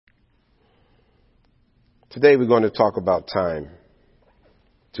Today we're going to talk about time,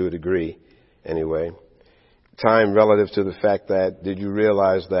 to a degree anyway. Time relative to the fact that, did you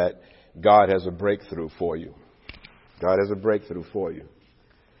realize that God has a breakthrough for you? God has a breakthrough for you.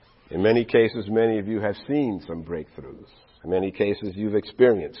 In many cases, many of you have seen some breakthroughs. In many cases, you've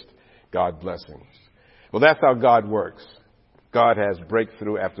experienced God blessings. Well, that's how God works. God has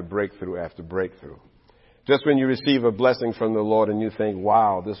breakthrough after breakthrough after breakthrough. Just when you receive a blessing from the Lord and you think,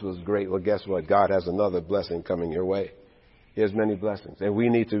 wow, this was great, well, guess what? God has another blessing coming your way. He has many blessings. And we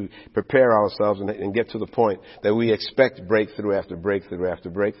need to prepare ourselves and get to the point that we expect breakthrough after breakthrough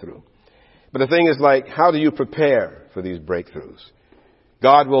after breakthrough. But the thing is, like, how do you prepare for these breakthroughs?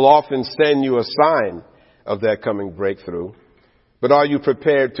 God will often send you a sign of that coming breakthrough. But are you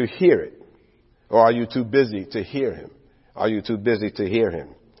prepared to hear it? Or are you too busy to hear Him? Are you too busy to hear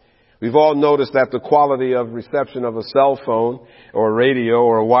Him? We've all noticed that the quality of reception of a cell phone or a radio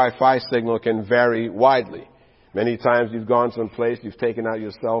or a Wi-Fi signal can vary widely. Many times you've gone someplace, you've taken out your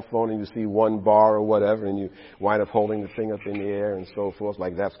cell phone and you see one bar or whatever and you wind up holding the thing up in the air and so forth,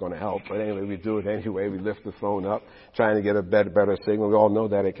 like that's going to help. But anyway, we do it anyway. We lift the phone up, trying to get a better signal. We all know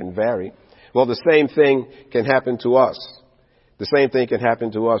that it can vary. Well, the same thing can happen to us. The same thing can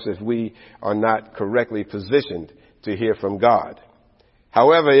happen to us if we are not correctly positioned to hear from God.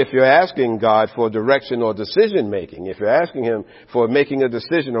 However, if you're asking God for direction or decision making, if you're asking Him for making a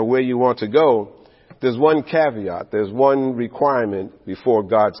decision or where you want to go, there's one caveat, there's one requirement before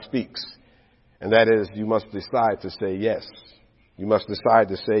God speaks. And that is, you must decide to say yes. You must decide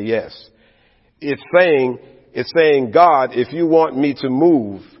to say yes. It's saying, God, if you want me to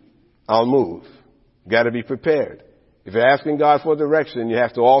move, I'll move. You got to be prepared. If you're asking God for direction, you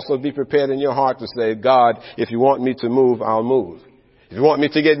have to also be prepared in your heart to say, God, if you want me to move, I'll move. If you want me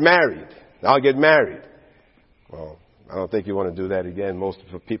to get married, I'll get married. Well, I don't think you want to do that again. Most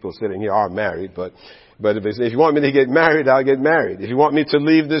of the people sitting here are married, but if you want me to get married, I'll get married. If you want me to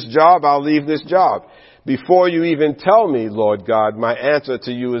leave this job, I'll leave this job. Before you even tell me, Lord God, my answer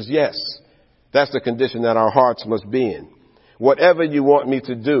to you is yes. That's the condition that our hearts must be in. Whatever you want me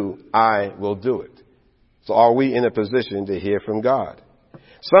to do, I will do it. So are we in a position to hear from God?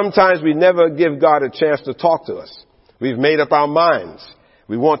 Sometimes we never give God a chance to talk to us. We've made up our minds.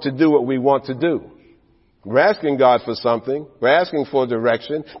 We want to do what we want to do. We're asking God for something. We're asking for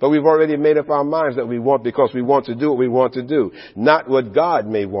direction, but we've already made up our minds that we want because we want to do what we want to do, not what God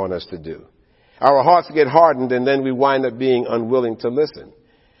may want us to do. Our hearts get hardened and then we wind up being unwilling to listen.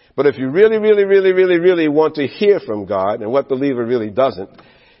 But if you really want to hear from God, and what believer really doesn't,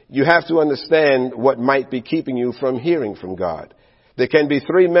 you have to understand what might be keeping you from hearing from God. There can be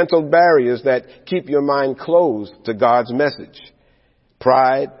three mental barriers that keep your mind closed to God's message.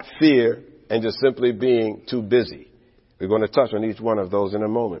 Pride, fear, and just simply being too busy. We're going to touch on each one of those in a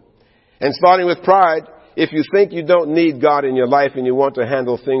moment. And starting with pride, if you think you don't need God in your life and you want to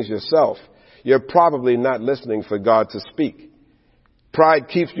handle things yourself, you're probably not listening for God to speak. Pride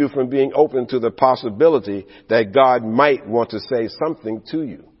keeps you from being open to the possibility that God might want to say something to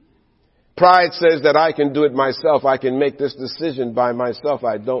you. Pride says that I can do it myself. I can make this decision by myself.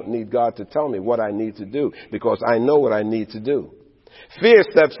 I don't need God to tell me what I need to do because I know what I need to do. Fear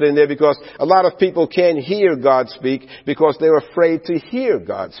steps in there because a lot of people can't hear God speak because they're afraid to hear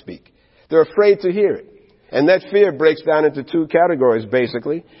God speak. They're afraid to hear it. And that fear breaks down into two categories,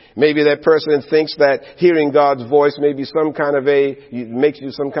 basically. Maybe that person thinks that hearing God's voice may be makes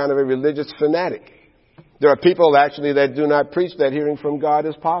you some kind of a religious fanatic. There are people actually that do not preach that hearing from God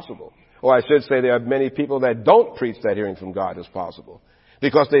is possible. Or I should say there are many people that don't preach that hearing from God is possible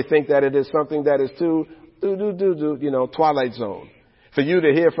because they think that it is something that is too, Twilight Zone. For you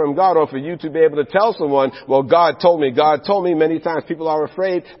to hear from God or for you to be able to tell someone, well, God told me. Many times people are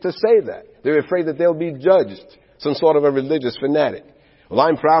afraid to say that. They're afraid that they'll be judged, some sort of a religious fanatic. Well,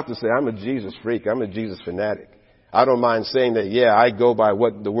 I'm proud to say I'm a Jesus freak. I'm a Jesus fanatic. I don't mind saying that, I go by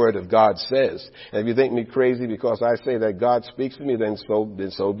what the Word of God says. And if you think me crazy because I say that God speaks to me, then so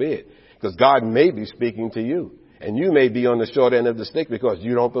be it. Because God may be speaking to you. And you may be on the short end of the stick because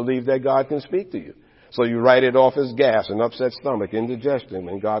you don't believe that God can speak to you. So you write it off as gas, an upset stomach, indigestion,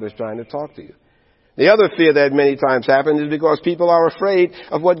 when God is trying to talk to you. The other fear that many times happens is because people are afraid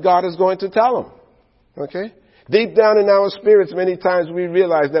of what God is going to tell them. Okay? Deep down in our spirits, many times we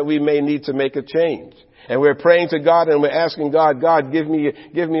realize that we may need to make a change. And we're praying to God and we're asking God, give me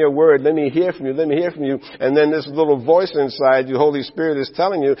a word. Let me hear from you. And then this little voice inside you, Holy Spirit, is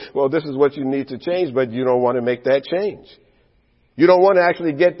telling you, well, this is what you need to change, but you don't want to make that change. You don't want to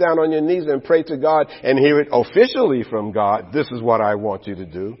actually get down on your knees and pray to God and hear it officially from God. This is what I want you to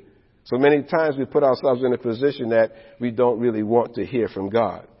do. So many times we put ourselves in a position that we don't really want to hear from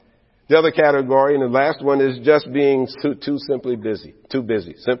God. The other category, and the last one, is just being simply busy. Too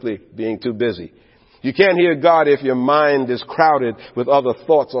busy. Simply being too busy. You can't hear God if your mind is crowded with other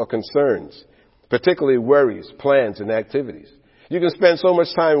thoughts or concerns, particularly worries, plans, and activities. You can spend so much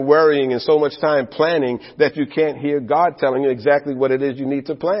time worrying and so much time planning that you can't hear God telling you exactly what it is you need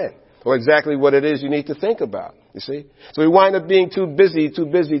to plan or exactly what it is you need to think about. You see? So we wind up being too busy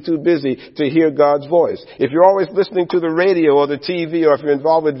to hear God's voice. If you're always listening to the radio or the TV, or if you're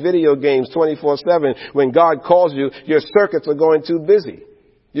involved with video games 24/7, when God calls you, your circuits are going too busy.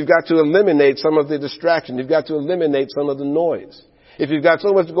 You've got to eliminate some of the distraction. You've got to eliminate some of the noise. If you've got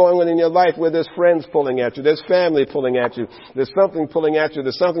so much going on in your life where there's friends pulling at you, there's family pulling at you, there's something pulling at you,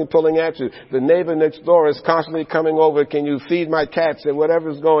 there's something pulling at you, the neighbor next door is constantly coming over, can you feed my cats, and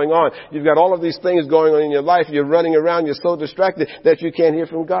whatever's going on. You've got all of these things going on in your life. You're running around. You're so distracted that you can't hear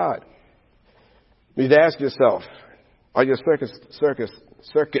from God. You need to ask yourself, are your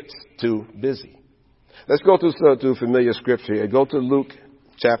circuits too busy? Let's go to familiar scripture here. Go to Luke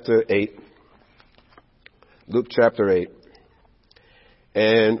chapter 8. Luke chapter 8.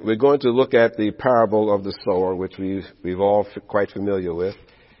 And we're going to look at the parable of the sower, which we've all quite familiar with.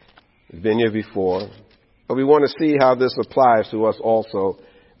 We've been here before. But we want to see how this applies to us also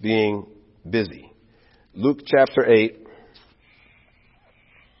being busy. Luke chapter 8.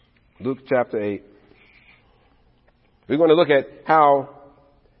 Luke chapter 8. We're going to look at how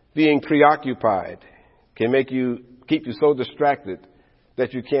being preoccupied can keep you so distracted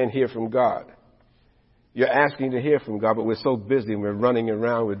that you can't hear from God. You're asking to hear from God, but we're so busy and we're running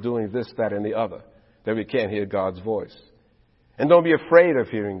around, we're doing this, that, and the other, that we can't hear God's voice. And don't be afraid of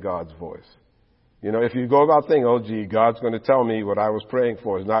hearing God's voice. You know, if you go about thinking, oh, gee, God's going to tell me what I was praying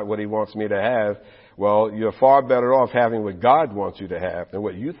for is not what he wants me to have, well, you're far better off having what God wants you to have than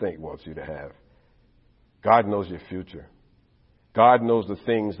what you think wants you to have. God knows your future. God knows the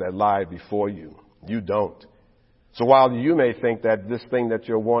things that lie before you. You don't. So while you may think that this thing that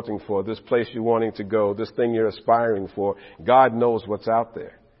you're wanting for, this place you're wanting to go, this thing you're aspiring for, God knows what's out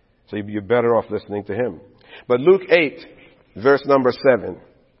there. So you're better off listening to him. But Luke 8, verse number 7.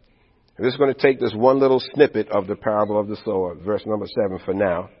 We're just going to take this one little snippet of the parable of the sower, verse number 7 for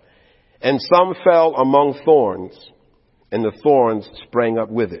now. And some fell among thorns, and the thorns sprang up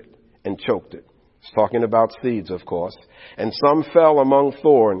with it and choked it. It's talking about seeds, of course. And some fell among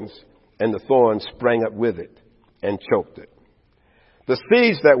thorns, and the thorns sprang up with it and choked it. The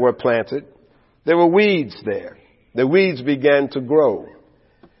seeds that were planted, there were weeds there. The weeds began to grow.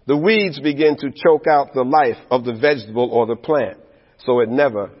 The weeds begin to choke out the life of the vegetable or the plant, so it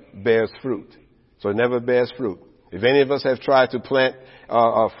never bears fruit. So it never bears fruit. If any of us have tried to plant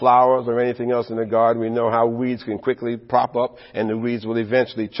flowers or anything else in the garden, we know how weeds can quickly prop up, and the weeds will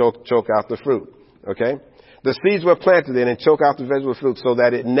eventually choke out the fruit. Okay? The seeds were planted in and choke out the vegetable fruit so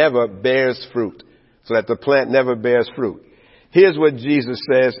that it never bears fruit. So that the plant never bears fruit. Here's what Jesus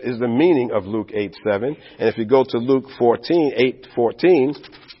says is the meaning of Luke 8:7. And if you go to Luke 8:14,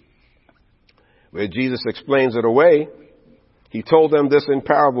 where Jesus explains it away, he told them this in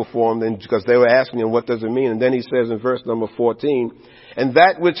parable form, because they were asking him, what does it mean? And then he says in verse number 14, and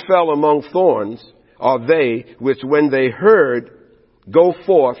that which fell among thorns are they which when they heard go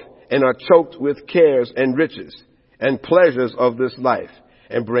forth and are choked with cares and riches and pleasures of this life,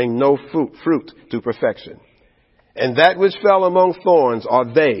 and bring no fruit to perfection. And that which fell among thorns are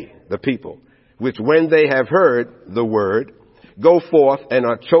they, the people, which when they have heard the word, go forth and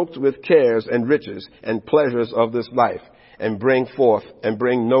are choked with cares and riches and pleasures of this life, and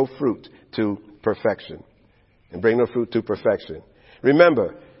bring no fruit to perfection. And bring no fruit to perfection.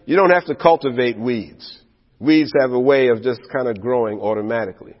 Remember, you don't have to cultivate weeds. Weeds have a way of just kind of growing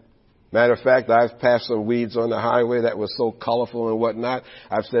automatically. Matter of fact, I've passed some weeds on the highway that were so colorful and whatnot.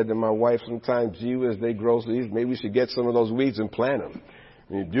 I've said to my wife sometimes, gee whiz, they grow so easy. Maybe we should get some of those weeds and plant them.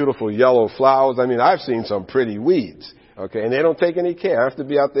 I mean, beautiful yellow flowers. I mean, I've seen some pretty weeds. Okay, and they don't take any care. I have to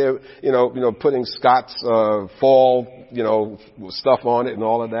be out there, putting Scott's fall, stuff on it and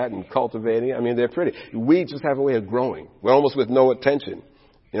all of that and cultivating it. I mean, they're pretty. Weeds just have a way of growing, almost with no attention.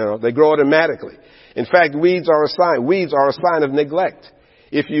 They grow automatically. In fact, weeds are a sign. Weeds are a sign of neglect.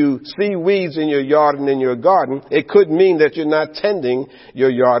 If you see weeds in your yard and in your garden, it could mean that you're not tending your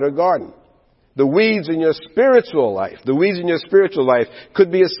yard or garden. The weeds in your spiritual life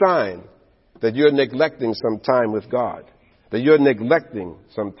could be a sign that you're neglecting some time with God. That you're neglecting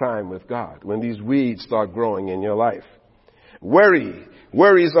some time with God when these weeds start growing in your life.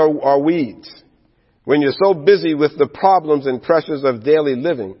 Worries are weeds. When you're so busy with the problems and pressures of daily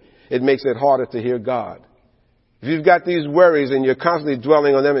living, it makes it harder to hear God. If you've got these worries and you're constantly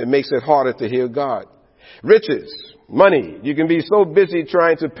dwelling on them, it makes it harder to hear God. Riches, money. You can be so busy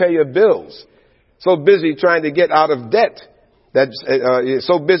trying to pay your bills, so busy trying to get out of debt, that you're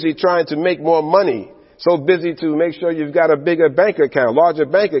so busy trying to make more money, so busy to make sure you've got a bigger bank account, larger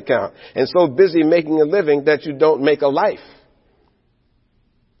bank account, and so busy making a living that you don't make a life.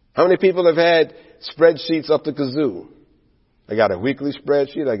 How many people have had spreadsheets up the kazoo? I got a weekly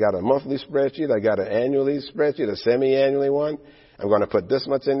spreadsheet, I got a monthly spreadsheet, I got an annually spreadsheet, a semi-annually one. I'm going to put this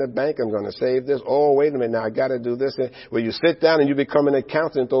much in the bank, I'm going to save this. Oh, wait a minute, now I got to do this. Where you sit down and you become an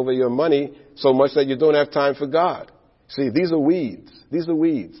accountant over your money so much that you don't have time for God. See, these are weeds. These are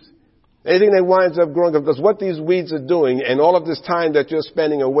weeds. Anything that winds up growing up, because what these weeds are doing and all of this time that you're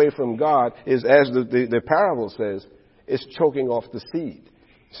spending away from God is, as the parable says, is choking off the seed.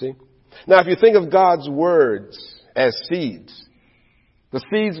 See? Now, if you think of God's words as seeds, the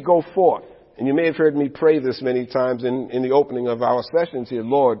seeds go forth. And you may have heard me pray this many times in the opening of our sessions here.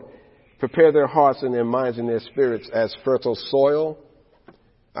 Lord, prepare their hearts and their minds and their spirits as fertile soil.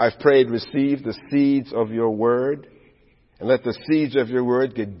 I've prayed, receive the seeds of your word. And let the seeds of your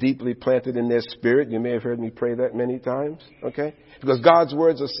word get deeply planted in their spirit. You may have heard me pray that many times. Okay? Because God's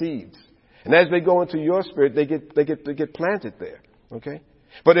words are seeds. And as they go into your spirit, they get planted there. Okay?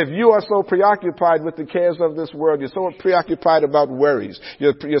 But if you are so preoccupied with the cares of this world, you're so preoccupied about worries,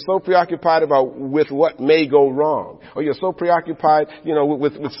 you're so preoccupied with what may go wrong, or you're so preoccupied,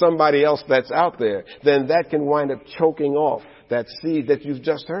 with somebody else that's out there, then that can wind up choking off that seed that you've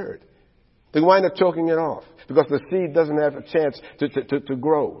just heard. They wind up choking it off because the seed doesn't have a chance to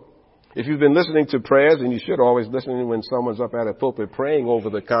grow. If you've been listening to prayers, and you should always listen when someone's up at a pulpit praying over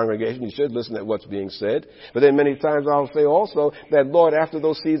the congregation, you should listen to what's being said. But then many times I'll say also that, Lord, after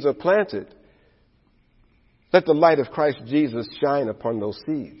those seeds are planted, let the light of Christ Jesus shine upon those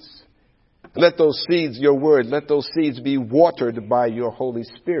seeds. Let those seeds, your word, let those seeds be watered by your Holy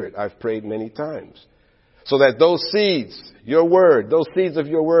Spirit. I've prayed many times. So that those seeds, your word, those seeds of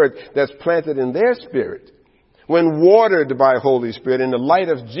your word that's planted in their spirit, when watered by Holy Spirit and the light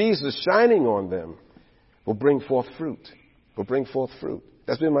of Jesus shining on them, will bring forth fruit. Will bring forth fruit.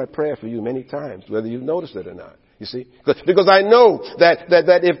 That's been my prayer for you many times, whether you've noticed it or not. You see? Because I know that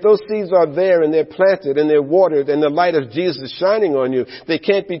if those seeds are there and they're planted and they're watered and the light of Jesus is shining on you, they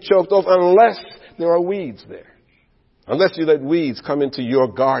can't be choked off unless there are weeds there. Unless you let weeds come into your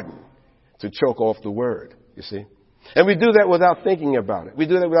garden to choke off the word. You see? And we do that without thinking about it. We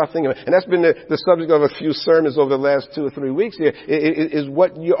do that without thinking about it. And that's been the subject of a few sermons over the last 2 or 3 weeks here, is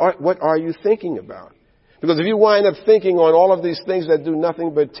what are you thinking about? Because if you wind up thinking on all of these things that do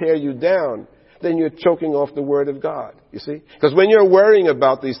nothing but tear you down, then you're choking off the word of God, you see? Because when you're worrying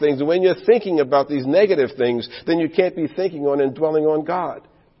about these things, and when you're thinking about these negative things, then you can't be thinking on and dwelling on God.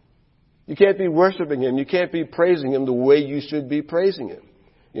 You can't be worshiping Him. You can't be praising Him the way you should be praising Him.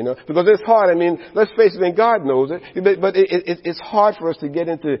 Because it's hard. I mean, let's face it, and God knows it, but it's hard for us to get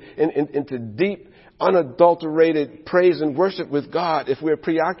into deep, unadulterated praise and worship with God if we're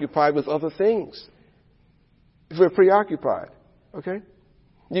preoccupied with other things. If we're preoccupied, okay?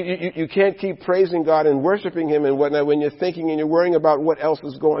 You can't keep praising God and worshiping Him and whatnot when you're thinking and you're worrying about what else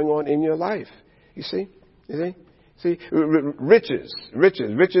is going on in your life. You see? See, riches. You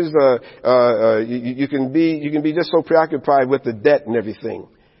can be just so preoccupied with the debt and everything.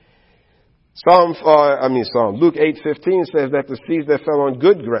 Luke 8:15 says that the seeds that fell on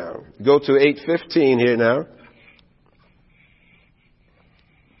good ground. Go to 8:15 here now.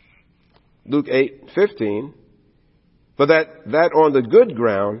 Luke 8:15. For that on the good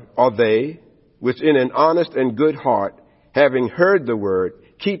ground are they which in an honest and good heart, having heard the word,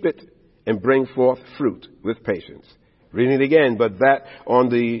 keep it and bring forth fruit with patience. Reading it again, but that on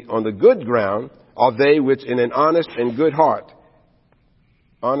the good ground are they which in an honest and good heart,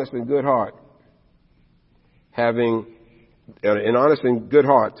 having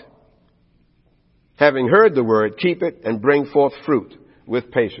heard the word, keep it and bring forth fruit with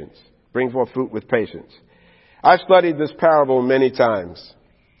patience. Bring forth fruit with patience. I've studied this parable many times.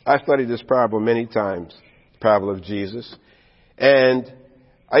 The parable of Jesus. And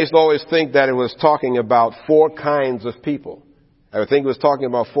I used to always think that it was talking about 4 kinds of people. I would think it was talking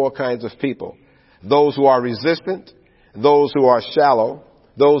about 4 kinds of people. Those who are resistant, those who are shallow,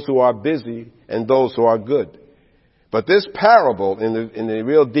 those who are busy, and those who are good. But this parable, in the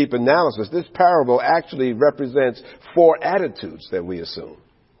real deep analysis, this parable actually represents 4 attitudes that we assume.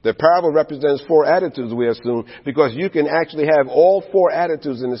 The parable represents 4 attitudes we assume, because you can actually have all 4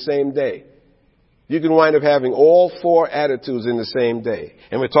 attitudes in the same day. You can wind up having all 4 attitudes in the same day.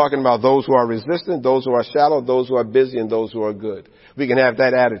 And we're talking about those who are resistant, those who are shallow, those who are busy, and those who are good. We can have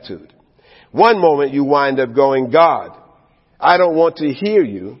that attitude. One moment you wind up going, God, I don't want to hear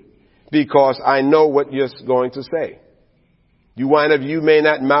you. because I know what you're going to say. You wind up, you may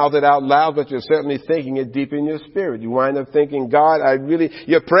not mouth it out loud, but you're certainly thinking it deep in your spirit. You wind up thinking, God,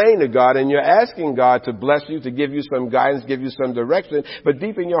 you're praying to God and you're asking God to bless you, to give you some guidance, give you some direction. But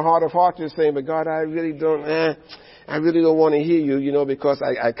deep in your heart of hearts, you're saying, but God, I really don't want to hear you, because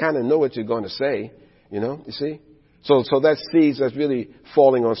I kind of know what you're going to say, you see? So that seeds that's really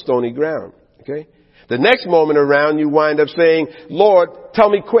falling on stony ground, okay? The next moment around, you wind up saying, Lord, tell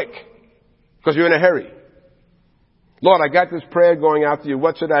me quick, because you're in a hurry. Lord, I got this prayer going out to you.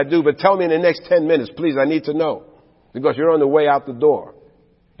 What should I do? But tell me in the next 10 minutes, please. I need to know. Because you're on the way out the door.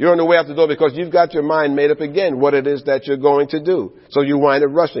 You're on the way out the door because you've got your mind made up again what it is that you're going to do. So you wind up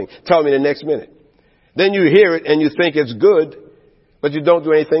rushing. Tell me in the next minute. Then you hear it and you think it's good, but you don't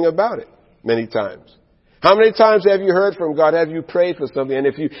do anything about it many times. How many times have you heard from God? Have you prayed for something?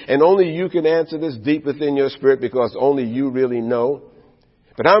 And only you can answer this deep within your spirit because only you really know.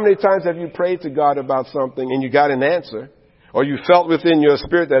 But how many times have you prayed to God about something and you got an answer, or you felt within your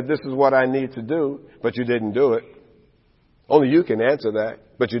spirit that this is what I need to do, but you didn't do it? Only you can answer that,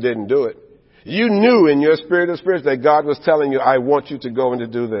 but you didn't do it. You knew in your spirit of spirits that God was telling you, I want you to go and to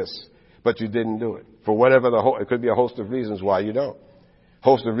do this, but you didn't do it. For whatever it could be a host of reasons why you don't.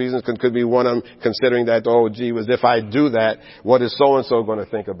 Host of reasons could be one I'm considering that, if I do that, what is so-and-so going to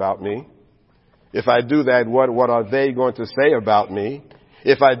think about me? If I do that, what are they going to say about me?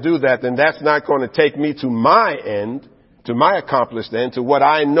 If I do that, then that's not going to take me to my end, to my accomplished end, to what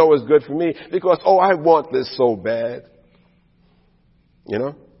I know is good for me, because, I want this so bad. You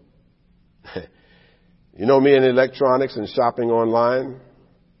know? You know me in electronics and shopping online?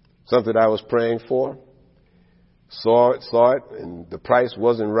 Something I was praying for. Saw it, and the price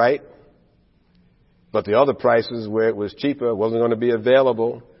wasn't right. But the other prices where it was cheaper wasn't going to be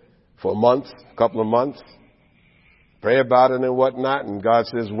available for a month, a couple of months. Pray about it and whatnot, and God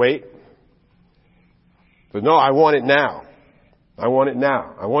says, wait. But no, I want it now. I want it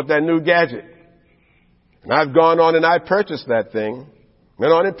now. I want that new gadget. And I've gone on and I purchased that thing.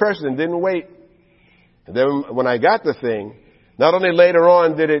 Went on in person and didn't wait. And then when I got the thing, not only later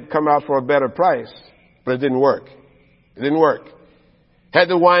on did it come out for a better price, but it didn't work. It didn't work. Had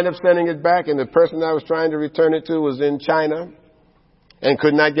to wind up sending it back, and the person I was trying to return it to was in China and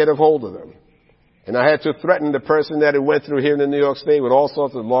could not get a hold of them. And I had to threaten the person that it went through here in New York State with all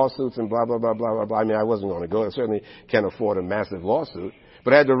sorts of lawsuits and blah, blah, blah, blah, blah, blah. I mean, I wasn't going to go. I certainly can't afford a massive lawsuit.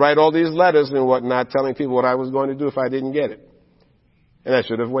 But I had to write all these letters and whatnot telling people what I was going to do if I didn't get it. And I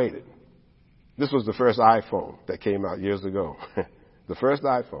should have waited. This was the first iPhone that came out years ago. The first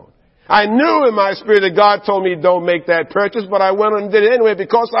iPhone. I knew in my spirit that God told me don't make that purchase, but I went and did it anyway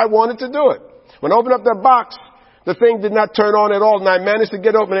because I wanted to do it. When I opened up the box, the thing did not turn on at all, and I managed to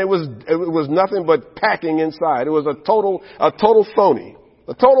get open. It was nothing but packing inside. It was a total phony.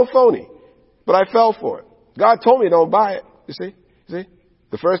 A total phony. But I fell for it. God told me don't buy it. You see?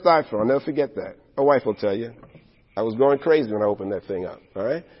 The first iPhone, I'll never forget that. My wife will tell you. I was going crazy when I opened that thing up. All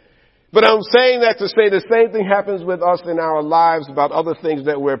right? But I'm saying that to say the same thing happens with us in our lives about other things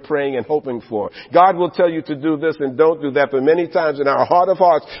that we're praying and hoping for. God will tell you to do this and don't do that, but many times in our heart of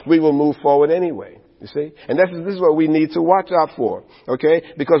hearts, we will move forward anyway. You see? And this is what we need to watch out for,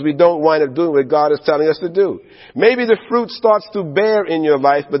 okay? Because we don't wind up doing what God is telling us to do. Maybe the fruit starts to bear in your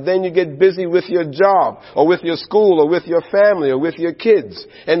life, but then you get busy with your job, or with your school, or with your family, or with your kids,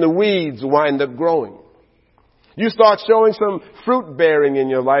 and the weeds wind up growing. You start showing some fruit bearing in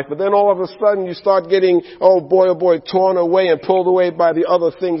your life, but then all of a sudden you start getting, oh boy, torn away and pulled away by the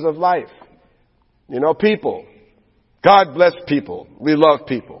other things of life. You know, people. God bless people. We love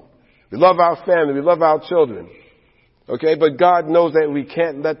people. We love our family. We love our children. Okay, but God knows that we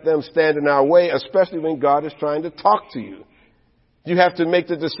can't let them stand in our way, especially when God is trying to talk to you. You have to make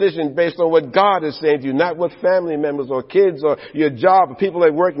the decision based on what God is saying to you, not what family members or kids or your job or people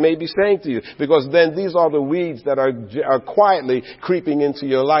at work may be saying to you. Because then these are the weeds that are quietly creeping into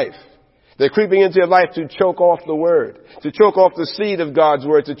your life. They're creeping into your life to choke off the word, to choke off the seed of God's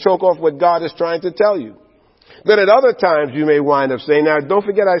word, to choke off what God is trying to tell you. Then at other times you may wind up saying, now don't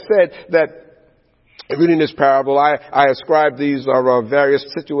forget I said that reading this parable, I ascribe these various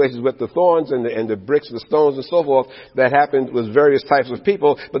situations with the thorns and the bricks, the stones and so forth that happened with various types of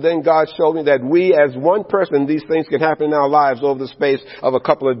people. But then God showed me that we as one person, these things can happen in our lives over the space of a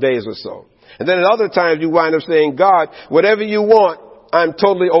couple of days or so. And then at other times you wind up saying, God, whatever you want, I'm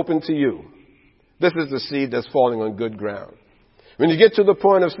totally open to you. This is the seed that's falling on good ground. When you get to the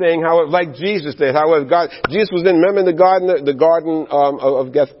point of saying how, like Jesus did, Jesus was remember in the garden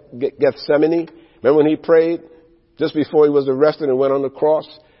of Gethsemane? Remember when he prayed just before he was arrested and went on the cross?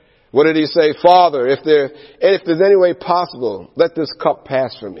 What did he say? Father, if there's any way possible, let this cup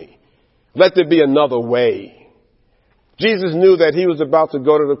pass from me. Let there be another way. Jesus knew that he was about to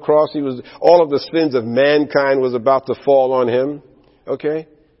go to the cross. All of the sins of mankind was about to fall on him. Okay?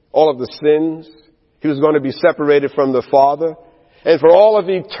 All of the sins. He was going to be separated from the Father. And for all of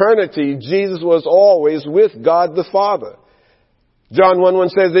eternity, Jesus was always with God the Father. John 1:1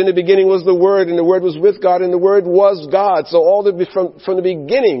 says, in the beginning was the Word, and the Word was with God, and the Word was God. So from the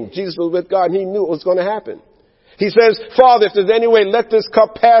beginning, Jesus was with God, and he knew it was going to happen. He says, Father, if there's any way, let this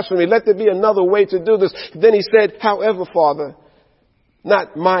cup pass from me. Let there be another way to do this. Then he said, however, Father,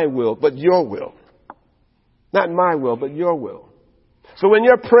 not my will, but your will. Not my will, but your will. So when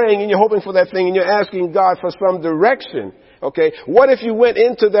you're praying and you're hoping for that thing and you're asking God for some direction, okay, what if you went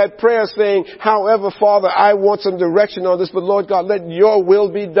into that prayer saying, however, Father, I want some direction on this, but Lord God, let your will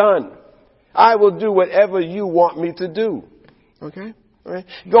be done. I will do whatever you want me to do. Okay? All right?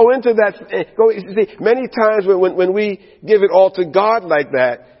 Go into that. You see, many times when we give it all to God like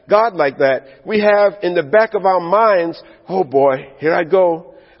that, we have in the back of our minds, oh boy, here I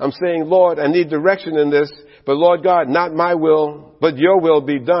go. I'm saying, Lord, I need direction in this, but Lord God, not my will, but your will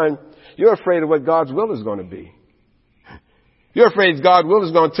be done. You're afraid of what God's will is going to be. You're afraid God's will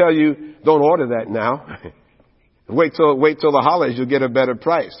is going to tell you, don't order that now. Wait till the holidays, you'll get a better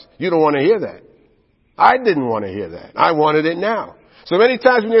price. You don't want to hear that. I didn't want to hear that. I wanted it now. So many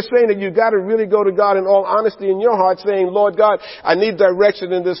times when you're saying that, you've got to really go to God in all honesty in your heart, saying, Lord God, I need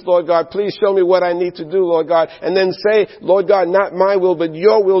direction in this, Lord God. Please show me what I need to do, Lord God. And then say, Lord God, not my will, but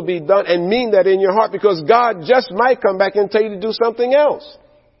your will be done. And mean that in your heart, because God just might come back and tell you to do something else.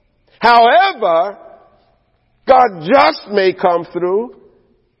 However, God just may come through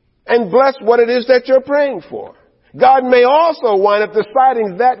and bless what it is that you're praying for. God may also wind up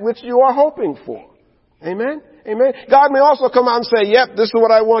deciding that which you are hoping for. Amen? Amen. God may also come out and say, yep, this is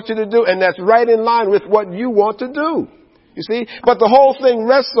what I want you to do. And that's right in line with what you want to do. You see? But the whole thing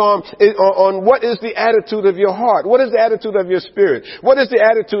rests on what is the attitude of your heart? What is the attitude of your spirit? What is the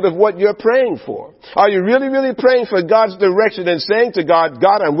attitude of what you're praying for? Are you really, really praying for God's direction and saying to God,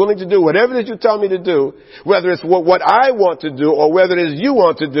 God, I'm willing to do whatever it is you tell me to do, whether it's what I want to do or whether it is you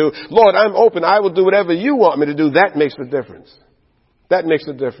want to do. Lord, I'm open. I will do whatever you want me to do. That makes the difference. That makes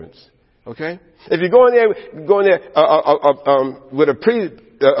a difference. Okay? If you go in there with a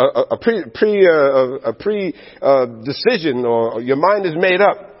decision, or your mind is made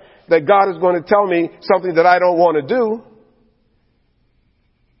up that God is going to tell me something that I don't want to do,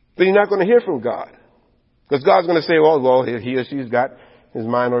 then you're not going to hear from God. Because God's going to say, well, he or she's got his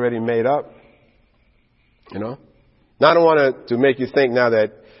mind already made up. You know? Now, I don't want to make you think now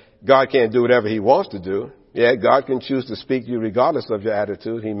that God can't do whatever he wants to do. Yeah, God can choose to speak to you regardless of your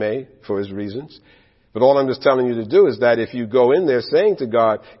attitude. He may, for his reasons. But all I'm just telling you to do is that if you go in there saying to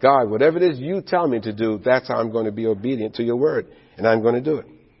God, God, whatever it is you tell me to do, that's how I'm going to be obedient to your word. And I'm going to do it.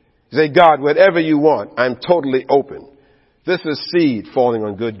 You say, God, whatever you want, I'm totally open. This is seed falling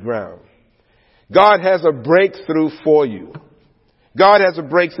on good ground. God has a breakthrough for you. God has a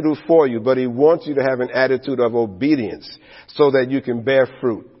breakthrough for you, but he wants you to have an attitude of obedience so that you can bear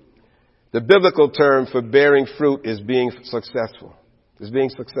fruit. The biblical term for bearing fruit is being successful. It's being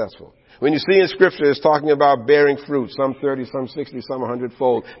successful. When you see in Scripture it's talking about bearing fruit, some 30, some 60, some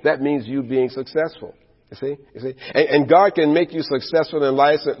 100-fold, that means you being successful. You see? And God can make you successful in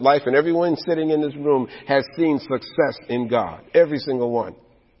life, and everyone sitting in this room has seen success in God. Every single one.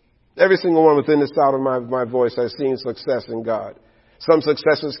 Every single one within the sound of my voice has seen success in God. Some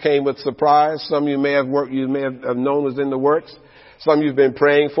successes came with surprise. Some you may have known was in the works. Some you've been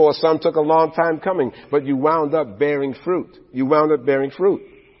praying for. Some took a long time coming, but you wound up bearing fruit. You wound up bearing fruit.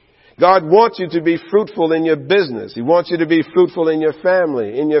 God wants you to be fruitful in your business. He wants you to be fruitful in your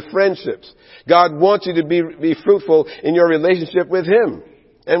family, in your friendships. God wants you to be fruitful in your relationship with him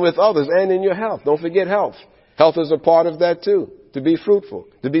and with others and in your health. Don't forget health. Health is a part of that too. To be fruitful,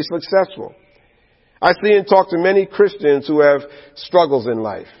 to be successful. I see and talk to many Christians who have struggles in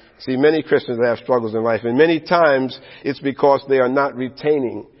life. See, many Christians have struggles in life, and many times it's because they are not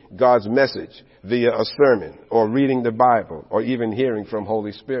retaining God's message via a sermon or reading the Bible or even hearing from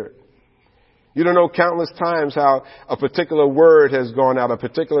Holy Spirit. You don't know countless times how a particular word has gone out, a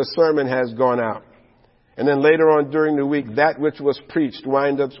particular sermon has gone out. And then later on during the week, that which was preached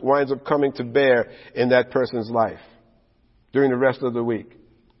winds up coming to bear in that person's life during the rest of the week.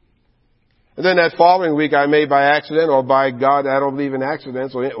 And then that following week, I may by accident or by God, I don't believe in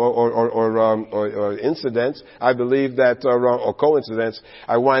accidents or incidents. I believe that, or coincidence,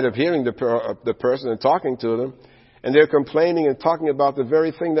 I wind up hearing the person and talking to them, and they're complaining and talking about the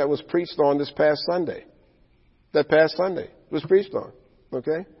very thing that was preached on this past Sunday. That past Sunday was preached on.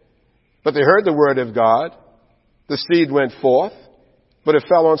 Okay? But they heard the word of God. The seed went forth. but it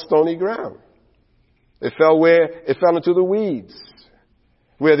fell on stony ground. It fell into the weeds,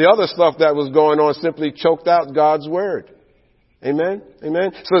 where the other stuff that was going on simply choked out God's word. Amen?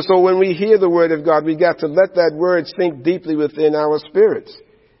 Amen? So when we hear the word of God, we got to let that word sink deeply within our spirits.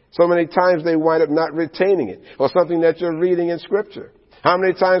 So many times they wind up not retaining it, or something that you're reading in Scripture. How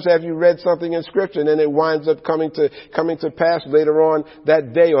many times have you read something in Scripture and then it winds up coming to pass later on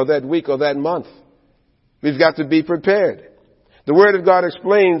that day or that week or that month? We've got to be prepared. The Word of God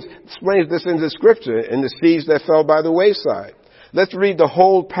explains this in the Scripture in the seeds that fell by the wayside. Let's read the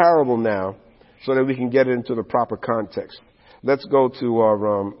whole parable now so that we can get it into the proper context. Let's go to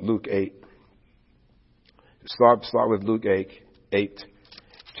our Luke 8. Start with Luke 8.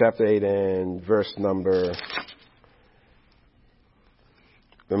 Chapter 8 and verse number...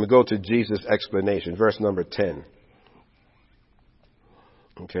 Then we go to Jesus' explanation, verse number 10.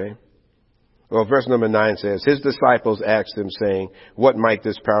 Okay? Well, verse number 9 says, his disciples asked him, saying, what might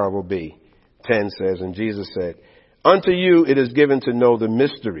this parable be? 10 says, and Jesus said, unto you it is given to know the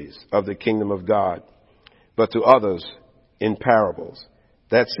mysteries of the kingdom of God, but to others in parables,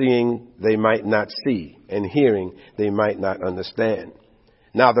 that seeing they might not see, and hearing they might not understand.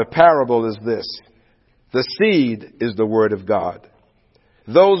 Now the parable is this. The seed is the word of God.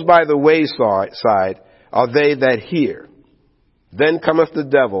 Those by the wayside are they that hear. Then cometh the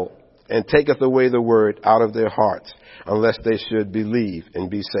devil and taketh away the word out of their hearts, unless they should believe and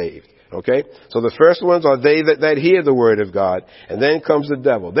be saved. Okay? So the first ones are they that hear the word of God, and then comes the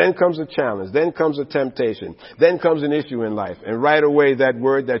devil, then comes a challenge, then comes a temptation, then comes an issue in life, and right away that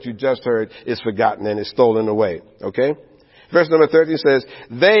word that you just heard is forgotten and is stolen away. Okay? Verse number 13 says,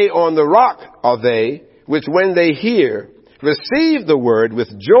 they on the rock are they, which when they hear, receive the word with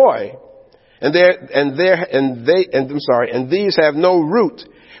joy, and these have no root,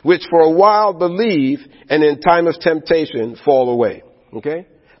 which for a while believe, and in time of temptation fall away. Okay?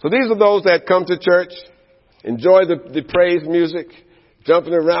 So these are those that come to church, enjoy the praise music,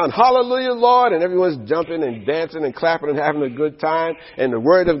 jumping around, hallelujah, Lord, and everyone's jumping and dancing and clapping and having a good time, and the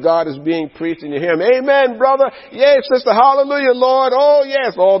word of God is being preached, and you hear them, amen, brother, yes, sister, hallelujah, Lord, oh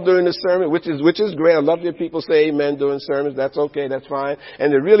yes, all during the sermon, which is great. I love your people say amen during sermons. That's okay, that's fine.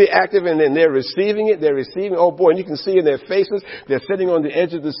 And they're really active, and then they're receiving it, oh boy, and you can see in their faces, they're sitting on the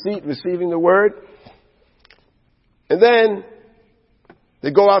edge of the seat receiving the word. And then they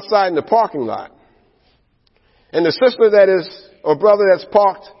go outside in the parking lot, and the sister or brother that's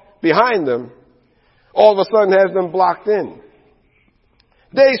parked behind them, all of a sudden has them blocked in.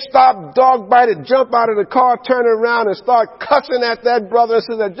 They stop, dog bite it, jump out of the car, turn around and start cussing at that brother and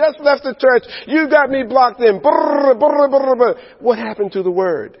sister that just left the church. You got me blocked in. Brr, brr, brr, brr. What happened to the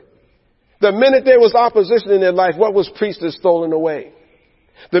word? The minute there was opposition in their life, what was preached is stolen away.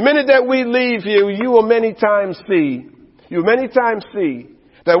 The minute that we leave here, you will many times see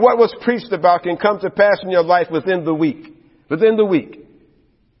that what was preached about can come to pass in your life within the week. Within the week.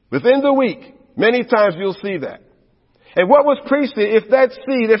 Many times you'll see that. And what was preached here, if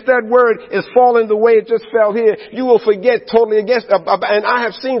that word is falling the way it just fell here, you will forget totally against. And I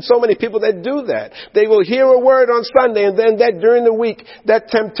have seen so many people that do that. They will hear a word on Sunday, and then that during the week, that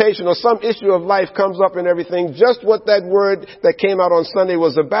temptation or some issue of life comes up and everything, just what that word that came out on Sunday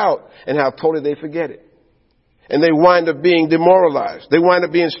was about, and how totally they forget it. And they wind up being demoralized. They wind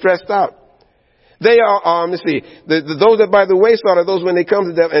up being stressed out. They are, those that by the wayside are those when they come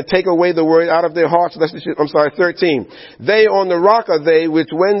to them and take away the word out of their hearts. 13. They on the rock are they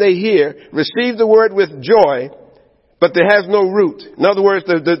which when they hear, receive the word with joy, but there has no root. In other words,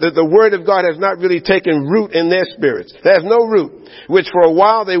 the word of God has not really taken root in their spirits. There has no root, which for a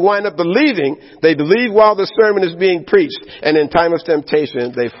while they wind up believing. They believe while the sermon is being preached, and in time of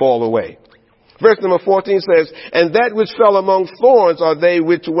temptation they fall away. Verse number 14 says, and that which fell among thorns are they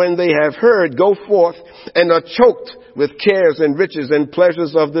which when they have heard go forth and are choked with cares and riches and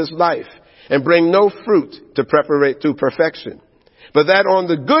pleasures of this life, and bring no fruit to perfection. But that on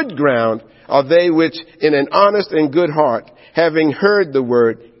the good ground are they which in an honest and good heart, having heard the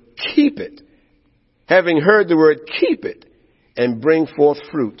word, keep it. Having heard the word, keep it, and bring forth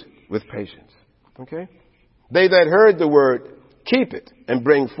fruit with patience. Okay? They that heard the word, keep it, and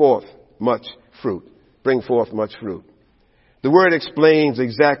bring forth much fruit. Bring forth much fruit. The word explains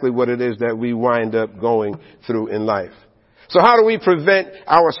exactly what it is that we wind up going through in life. So how do we prevent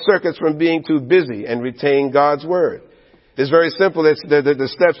our circuits from being too busy and retain God's word? It's very simple. The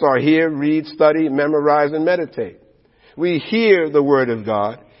steps are hear, read, study, memorize, and meditate. We hear the word of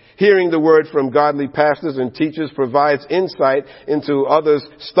God. Hearing the word from godly pastors and teachers provides insight into others'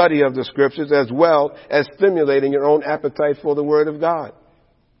 study of the scriptures, as well as stimulating your own appetite for the word of God.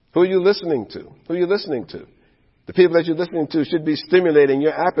 Who are you listening to? The people that you're listening to should be stimulating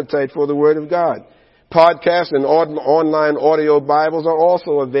your appetite for the Word of God. Podcasts and online audio Bibles are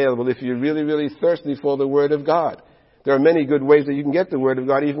also available if you're really, really thirsty for the Word of God. There are many good ways that you can get the Word of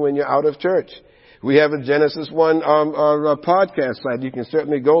God even when you're out of church. We have a Genesis 1 podcast site. You can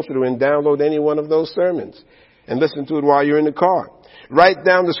certainly go through and download any one of those sermons and listen to it while you're in the car. Write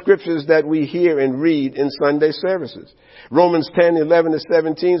down the scriptures that we hear and read in Sunday services. Romans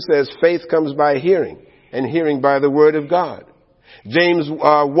 10:11-17 says, faith comes by hearing, and hearing by the Word of God. James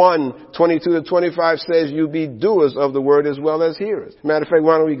 1:22-25 says, you be doers of the Word as well as hearers. Matter of fact,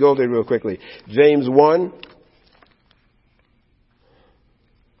 why don't we go there real quickly. James 1.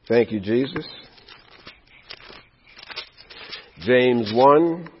 Thank you, Jesus. James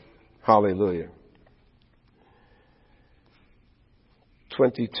 1. Hallelujah.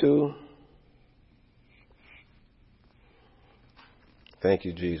 22. Thank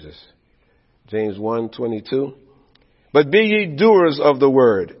you, Jesus. James 1:22. But be ye doers of the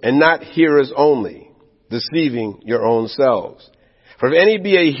word, and not hearers only, deceiving your own selves. For if any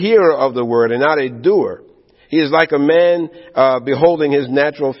be a hearer of the word and not a doer, he is like a man beholding his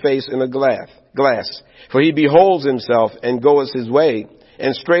natural face in a glass. For he beholds himself and goeth his way,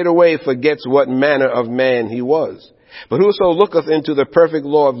 and straightway forgets what manner of man he was. But whoso looketh into the perfect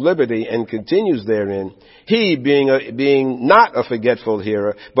law of liberty and continues therein, he being not a forgetful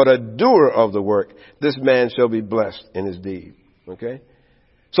hearer, but a doer of the work, this man shall be blessed in his deed. Okay?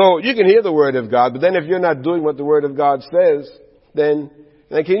 So you can hear the Word of God, but then if you're not doing what the Word of God says, then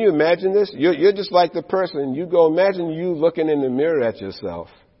can you imagine this? You're just like the person. Imagine you looking in the mirror at yourself.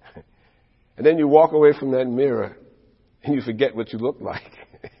 And then you walk away from that mirror and you forget what you look like.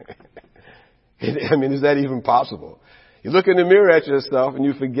 I mean, is that even possible? You look in the mirror at yourself and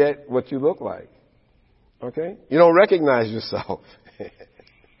you forget what you look like. Okay? You don't recognize yourself.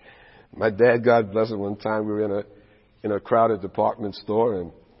 My dad, God bless him, one time we were in a crowded department store,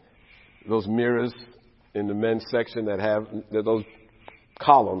 and those mirrors in the men's section that have those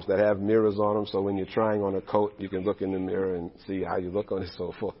columns that have mirrors on them, so when you're trying on a coat, you can look in the mirror and see how you look on it and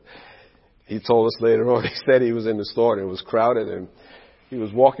so forth. He told us later on, he said he was in the store and it was crowded, and he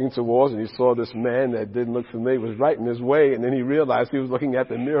was walking towards and he saw this man that didn't look familiar, was right in his way, and then he realized he was looking at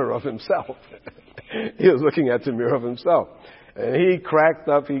the mirror of himself. He was looking at the mirror of himself. And he cracked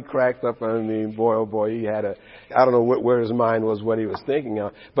up. I mean, boy, oh boy, I don't know where his mind was, what he was thinking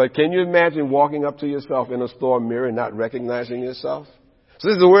of. But can you imagine walking up to yourself in a store mirror and not recognizing yourself? So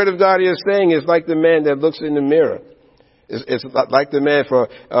this is the Word of God here saying, it's like the man that looks in the mirror. It's like the man, for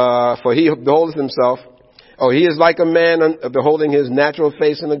he beholdeth himself. Oh, he is like a man beholding his natural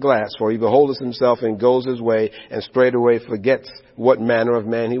face in a glass, for he beholdeth himself and goes his way, and straightway forgets what manner of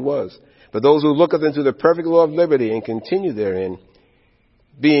man he was. But those who looketh into the perfect law of liberty and continue therein,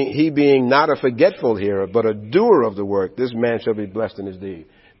 being not a forgetful hearer, but a doer of the work, this man shall be blessed in his deed.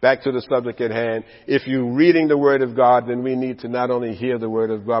 Back to the subject at hand. If you're reading the Word of God, then we need to not only hear the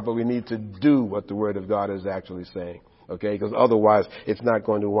Word of God, but we need to do what the Word of God is actually saying. Okay? Because otherwise, it's not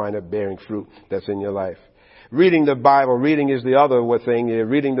going to wind up bearing fruit that's in your life. Reading the Bible. Reading is the other thing.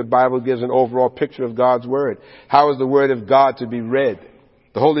 Reading the Bible gives an overall picture of God's Word. How is the Word of God to be read?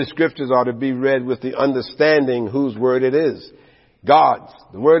 The Holy Scriptures are to be read with the understanding whose Word it is. God's.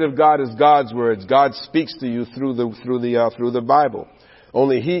 The Word of God is God's words. God speaks to you through the Bible.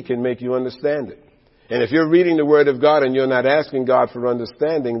 Only He can make you understand it. And if you're reading the Word of God and you're not asking God for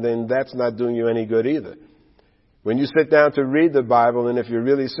understanding, then that's not doing you any good either. When you sit down to read the Bible, and if you're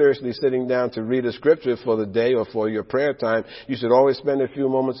really seriously sitting down to read a scripture for the day or for your prayer time, you should always spend a few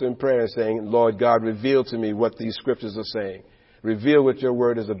moments in prayer saying, Lord God, reveal to me what these scriptures are saying. Reveal what your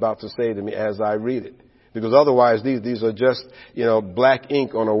word is about to say to me as I read it. Because otherwise, these are just, black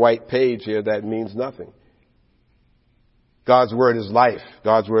ink on a white page here that means nothing. God's word is life.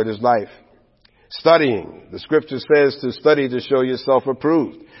 God's word is life. Studying. The scripture says to study to show yourself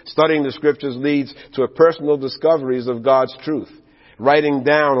approved. Studying the scriptures leads to a personal discoveries of God's truth. Writing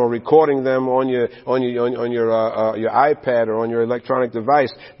down or recording them on your iPad or on your electronic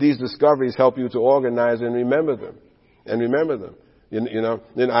device, these discoveries help you to organize and remember them.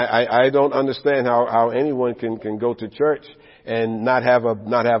 Then I don't understand how anyone can go to church and not have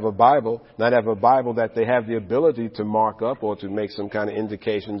a Bible that they have the ability to mark up or to make some kind of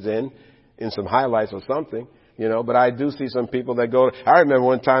indications in some highlights or something. But I do see some people that go. I remember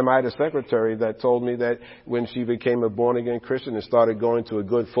one time I had a secretary that told me that when she became a born-again Christian and started going to a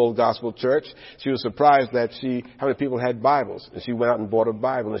good full gospel church, she was surprised that how many people had Bibles. And she went out and bought a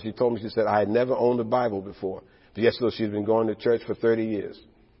Bible. And she told me, she said, I had never owned a Bible before. But yes, so she'd been going to church for 30 years.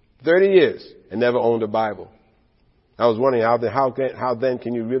 30 years and never owned a Bible. I was wondering how then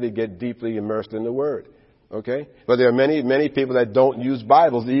can you really get deeply immersed in the Word? Okay? But there are many people that don't use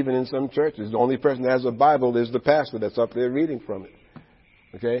Bibles, even in some churches. The only person that has a Bible is the pastor that's up there reading from it.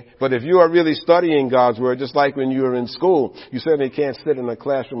 Okay? But if you are really studying God's Word, just like when you were in school, you certainly can't sit in a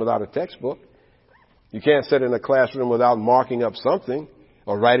classroom without a textbook. You can't sit in a classroom without marking up something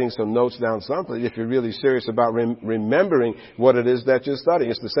or writing some notes down something if you're really serious about remembering what it is that you're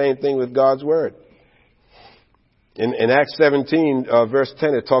studying. It's the same thing with God's Word. In Acts 17, verse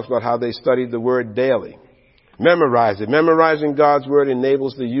 10, it talks about how they studied the Word daily. Memorize it. Memorizing God's Word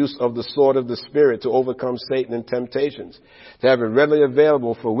enables the use of the sword of the Spirit to overcome Satan and temptations, to have it readily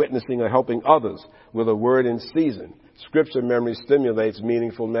available for witnessing or helping others with a word in season. Scripture memory stimulates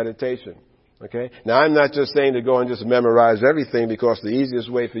meaningful meditation. Okay? Now, I'm not just saying to go and just memorize everything, because the easiest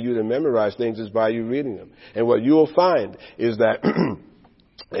way for you to memorize things is by you reading them. And what you will find is that,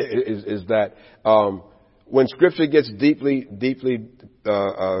 when Scripture gets deeply,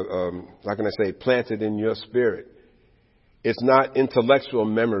 how can I say, planted in your spirit, it's not intellectual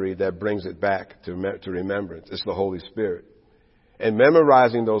memory that brings it back to remembrance. It's the Holy Spirit. And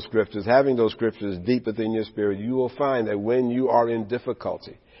memorizing those Scriptures, having those Scriptures deep within your spirit, you will find that when you are in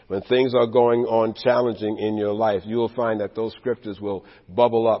difficulty, when things are going on challenging in your life, you will find that those Scriptures will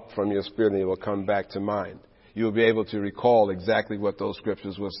bubble up from your spirit and they will come back to mind. You will be able to recall exactly what those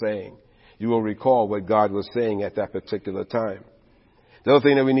Scriptures were saying. You will recall what God was saying at that particular time. The other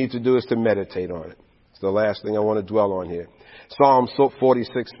thing that we need to do is to meditate on it. It's the last thing I want to dwell on here. Psalm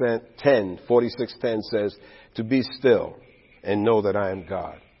 46:10 says, to be still and know that I am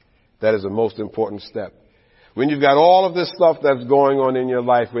God. That is the most important step. When you've got all of this stuff that's going on in your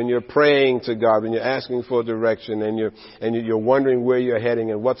life, when you're praying to God, when you're asking for direction, and you're wondering where you're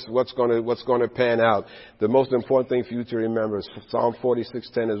heading and what's going to pan out, the most important thing for you to remember is Psalm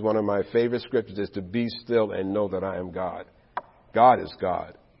 46:10 is one of my favorite scriptures, is to be still and know that I am God. God is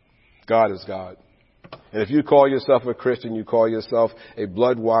God. God is God. And if you call yourself a Christian, you call yourself a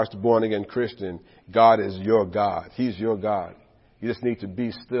blood-washed, born-again Christian, God is your God. He's your God. You just need to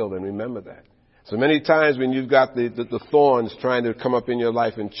be still and remember that. So many times when you've got the thorns trying to come up in your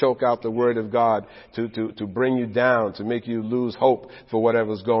life and choke out the Word of God to bring you down, to make you lose hope for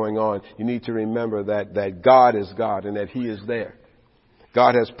whatever's going on, you need to remember that God is God and that He is there.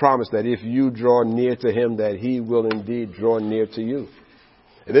 God has promised that if you draw near to Him, that He will indeed draw near to you.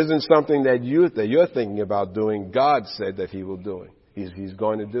 It isn't something that you're thinking about doing. God said that He will do it. He's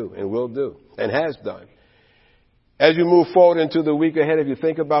going to do and will do and has done. As you move forward into the week ahead, if you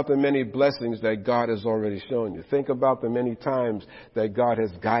think about the many blessings that God has already shown you, think about the many times that God has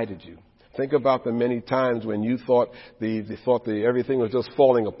guided you. Think about the many times when you thought everything was just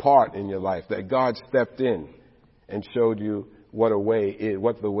falling apart in your life, that God stepped in and showed you what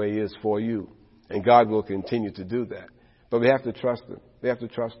the way is for you. And God will continue to do that. But we have to trust Him. We have to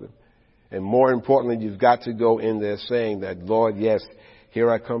trust Him. And more importantly, you've got to go in there saying that, Lord, yes, here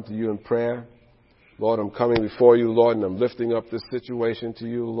I come to you in prayer. Lord, I'm coming before you, Lord, and I'm lifting up this situation to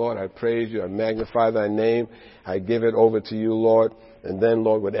you, Lord. I praise you. I magnify thy name. I give it over to you, Lord. And then,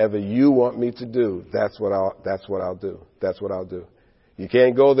 Lord, whatever you want me to do, that's what I'll do. That's what I'll do. You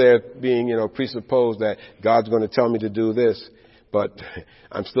can't go there being, presupposed that God's going to tell me to do this, but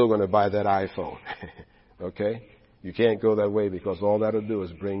I'm still going to buy that iPhone. Okay? You can't go that way, because all that'll do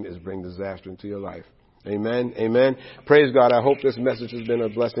is bring disaster into your life. Amen. Amen. Praise God. I hope this message has been a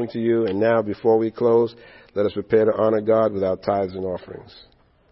blessing to you. And now, before we close, let us prepare to honor God with our tithes and offerings.